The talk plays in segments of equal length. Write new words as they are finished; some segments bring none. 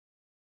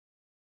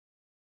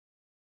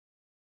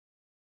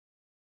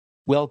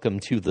Welcome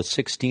to the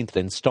 16th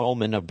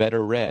installment of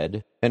Better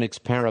Read, an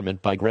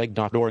experiment by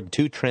Greg.org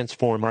to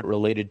transform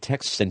art-related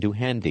texts into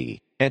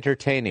handy,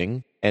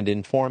 entertaining, and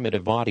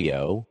informative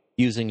audio,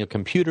 using a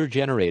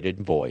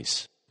computer-generated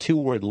voice.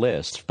 Two-word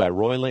lists by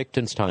Roy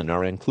Lichtenstein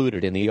are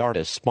included in the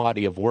artist's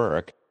body of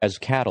work, as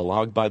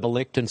catalogued by the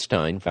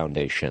Lichtenstein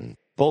Foundation.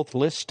 Both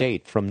lists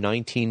date from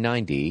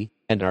 1990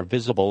 and are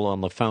visible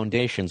on the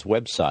Foundation's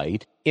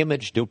website,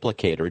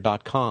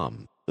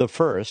 imageduplicator.com. The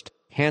first,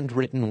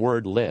 handwritten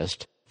word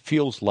list,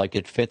 feels like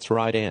it fits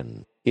right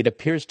in. It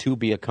appears to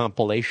be a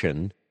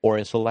compilation, or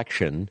a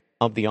selection,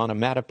 of the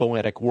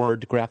onomatopoetic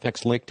word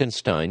graphics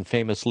Lichtenstein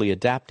famously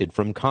adapted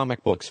from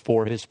comic books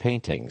for his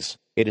paintings.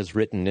 It is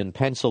written in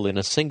pencil in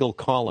a single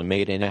column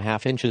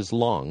 8.5 inches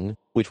long,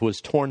 which was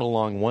torn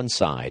along one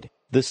side.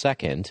 The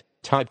second,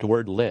 typed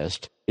word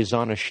list, is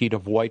on a sheet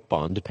of white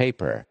bond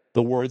paper.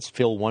 The words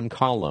fill one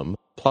column,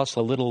 plus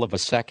a little of a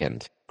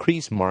second.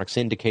 Crease marks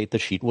indicate the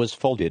sheet was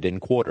folded in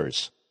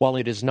quarters. While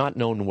it is not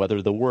known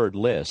whether the word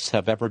lists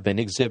have ever been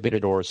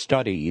exhibited or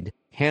studied,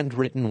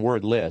 handwritten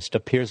word list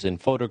appears in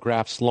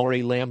photographs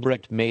Laurie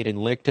Lambrecht made in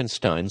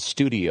Lichtenstein's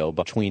studio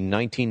between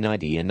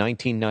 1990 and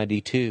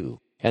 1992,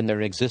 and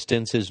their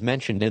existence is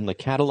mentioned in the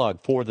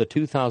catalog for the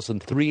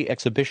 2003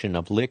 exhibition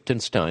of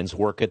Lichtenstein's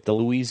work at the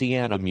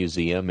Louisiana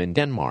Museum in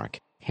Denmark.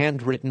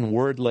 Handwritten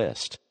word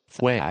list: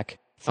 thwack,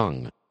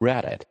 thung,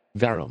 ratit,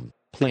 verum,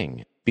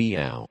 pling,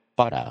 biao,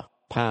 butta,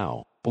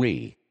 pow,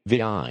 blee,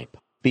 viip,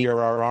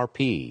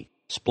 brrrp,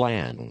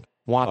 splang,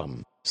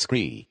 wadum,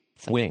 scree,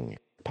 thwing,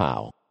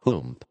 pow,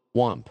 hump,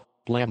 wump,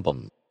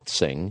 blambum,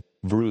 sing,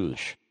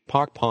 vroosh,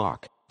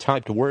 pock.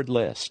 Typed word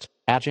list: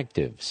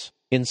 adjectives.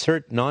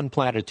 Insert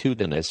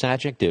non-platitudinous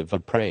adjective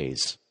of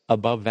praise: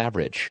 above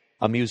average,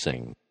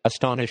 amusing,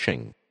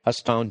 astonishing,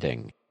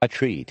 astounding, a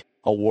treat,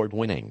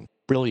 award-winning,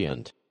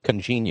 brilliant,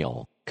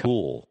 congenial,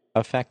 cool,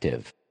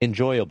 effective,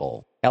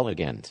 enjoyable,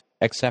 elegant,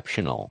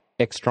 exceptional,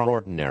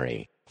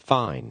 extraordinary,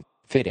 fine,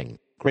 fitting,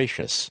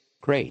 gracious,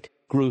 great,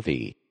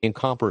 groovy,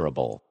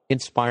 incomparable,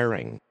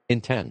 inspiring,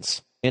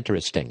 intense,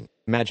 interesting,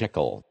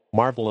 magical,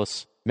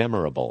 marvelous,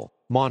 memorable,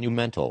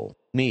 monumental,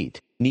 neat,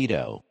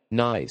 neato,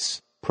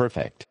 nice,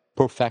 perfect,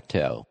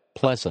 perfecto,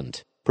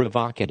 pleasant,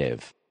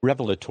 provocative,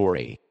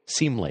 revelatory,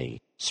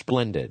 seemly,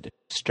 splendid,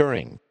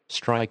 stirring,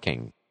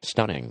 striking,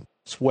 stunning,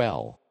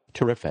 swell,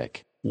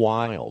 terrific,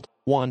 wild,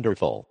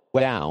 wonderful,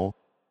 wow,